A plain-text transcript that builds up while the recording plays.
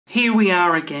Here we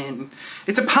are again.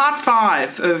 It's a part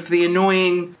 5 of the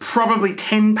annoying, probably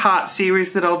 10-part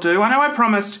series that I'll do. I know I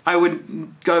promised I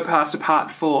would go past a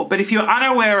part 4, but if you're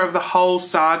unaware of the whole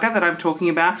saga that I'm talking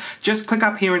about, just click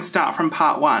up here and start from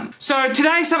part 1. So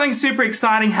today something super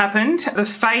exciting happened. The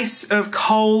face of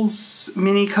Coles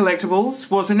Mini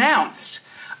Collectibles was announced.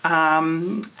 It's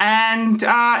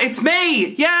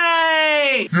me!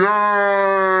 Yay!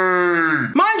 Yay!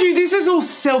 Mind you, this is all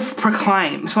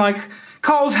self-proclaimed. Like,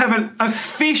 Coles haven't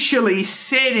officially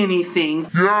said anything. Yay!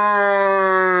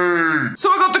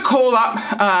 So I got the call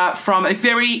up from a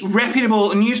very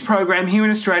reputable news program here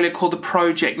in Australia called The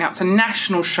Project. Now, it's a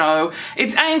national show.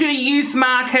 It's aimed at a youth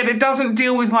market. It doesn't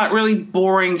deal with like really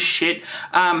boring shit.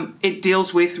 It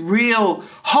deals with real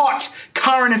hot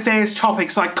current affairs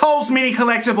topics like Coles Mini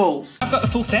Collectibles. I've got the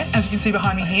full set, as you can see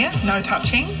behind me here. No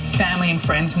touching. Family and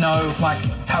friends know like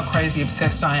how crazy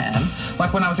obsessed I am.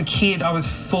 Like when I was a kid, I was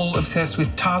full obsessed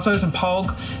with Tarzos and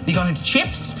Pog. They got into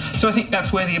chips. So I think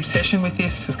that's where the obsession with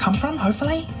this has come from,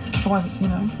 hopefully. Otherwise, it's, you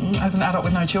know, as an adult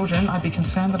with no children, I'd be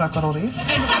concerned that I've got all this.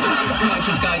 As some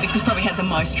promotions go, this has probably had the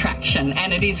most traction,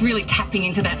 and it is really tapping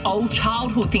into that old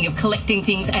childhood thing of collecting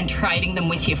things and trading them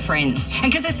with your friends.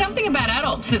 And because there's something about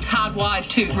adults that's hardwired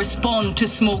to respond to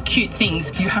small, cute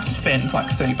things. You have to spend like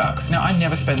 $30. Now, I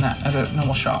never spend that at a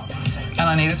normal shop, and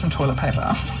I needed some toilet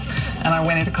paper. And I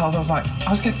went into Coles, I was like,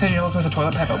 I'll just get $30 worth of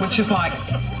toilet paper, which is like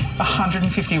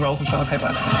 150 rolls of toilet paper.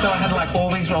 So I had like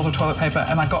all these rolls of toilet paper,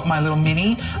 and I got my little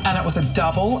mini, and it was a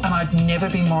double, and I'd never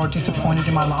been more disappointed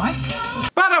in my life.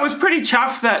 But I was pretty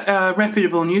chuffed that a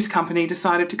reputable news company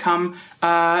decided to come,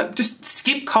 just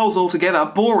skip Coles altogether,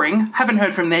 boring, haven't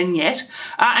heard from them yet,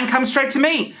 and come straight to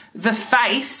me. The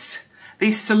face,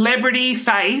 the celebrity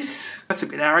face, that's a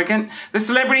bit arrogant, the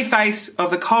celebrity face of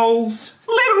the Coles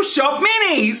Little Shop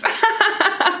Minis.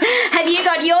 Have you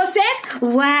got your set?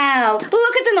 Wow,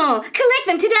 look at them all. Collect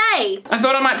them today. I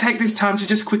thought I might take this time to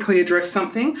just quickly address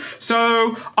something.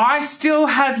 So I still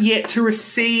have yet to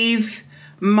receive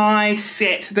my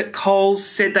set that Coles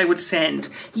said they would send.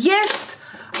 Yes,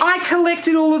 I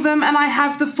collected all of them and I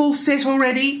have the full set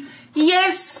already.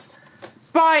 Yes,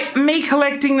 by me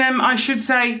collecting them, I should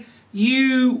say,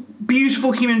 you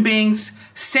beautiful human beings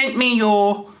sent me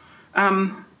your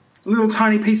little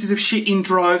tiny pieces of shit in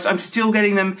droves. I'm still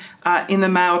getting them in the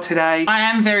mail today. I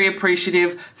am very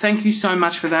appreciative. Thank you so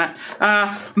much for that.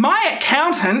 My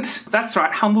accountant, that's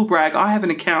right, humble brag, I have an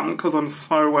accountant because I'm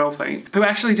so wealthy, who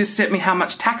actually just sent me how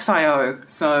much tax I owe.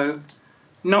 So,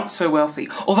 not so wealthy.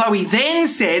 Although he then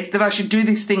said that I should do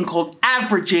this thing called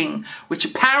averaging, which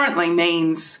apparently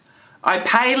means I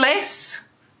pay less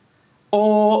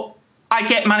or I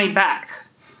get money back.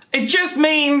 It just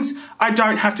means I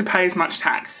don't have to pay as much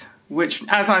tax, which,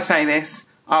 as I say this,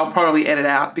 I'll probably edit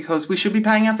out because we should be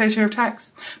paying our fair share of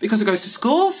tax. Because it goes to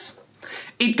schools,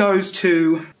 it goes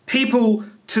to people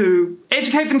to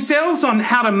educate themselves on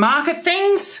how to market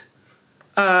things,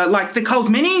 like the Coles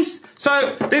Minis.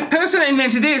 So the person that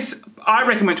invented this, I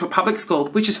reckon went to a public school,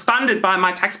 which is funded by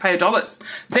my taxpayer dollars.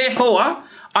 Therefore,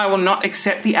 I will not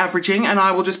accept the averaging and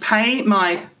I will just pay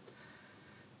my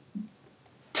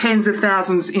tens of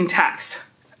thousands in tax.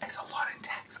 It's a lot in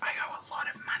tax. I owe a lot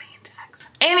of money in tax.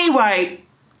 Anyway,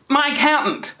 my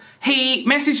accountant, he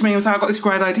messaged me and was like, I've got this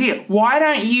great idea. Why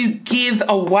don't you give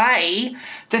away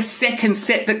the second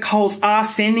set that Coles are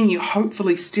sending you?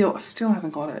 Hopefully still. I still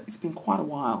haven't got it. It's been quite a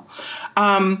while.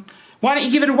 Why don't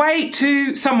you give it away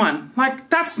to someone? Like,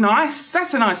 that's nice.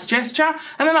 That's a nice gesture.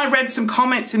 And then I read some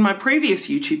comments in my previous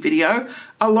YouTube video.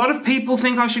 A lot of people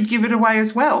think I should give it away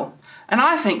as well. And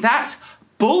I think that's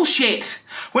bullshit.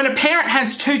 When a parent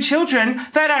has 2 children,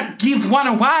 they don't give one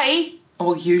away.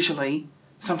 Well, usually.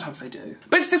 Sometimes they do.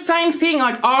 But it's the same thing.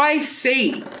 Like, I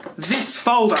see this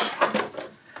folder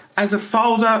as a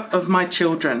folder of my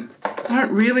children. I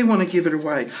don't really want to give it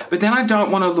away. But then I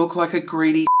don't want to look like a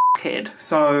greedy head.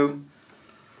 So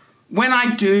when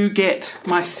I do get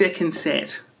my second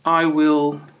set, I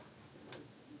will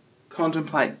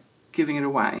contemplate giving it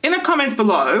away. In the comments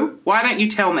below, why don't you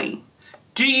tell me?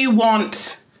 Do you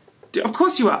want... Of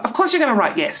course you are. Of course you're going to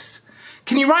write yes.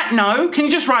 Can you write no? Can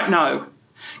you just write no?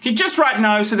 Can you just write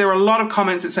no? So there are a lot of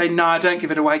comments that say, no, don't give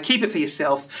it away. Keep it for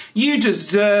yourself. You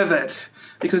deserve it.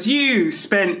 Because you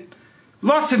spent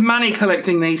lots of money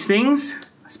collecting these things.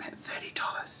 I spent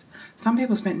 $30. Some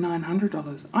people spent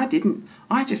 $900. I didn't.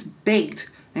 I just begged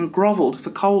and grovelled for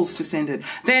Coles to send it.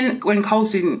 Then when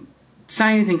Coles didn't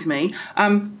say anything to me,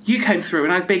 you came through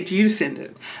and I begged you to send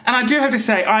it. And I do have to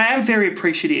say, I am very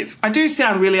appreciative. I do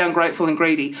sound really ungrateful and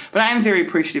greedy, but I am very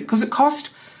appreciative because it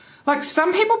cost, like,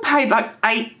 some people paid like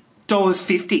 $8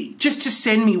 $50 just to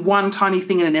send me one tiny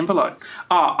thing in an envelope.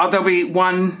 Oh, there'll be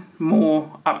one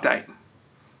more update.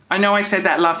 I know I said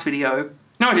that last video.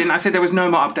 No, I didn't. I said there was no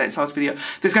more updates last video.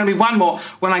 There's going to be one more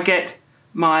when I get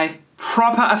my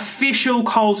proper official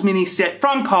Coles mini set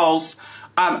from Coles.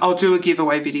 I'll do a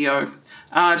giveaway video.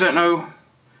 I don't know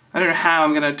how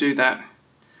I'm going to do that,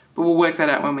 but we'll work that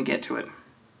out when we get to it.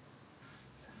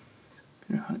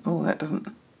 Oh, that doesn't...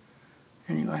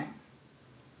 Anyway.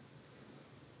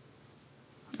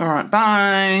 All right,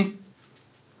 bye.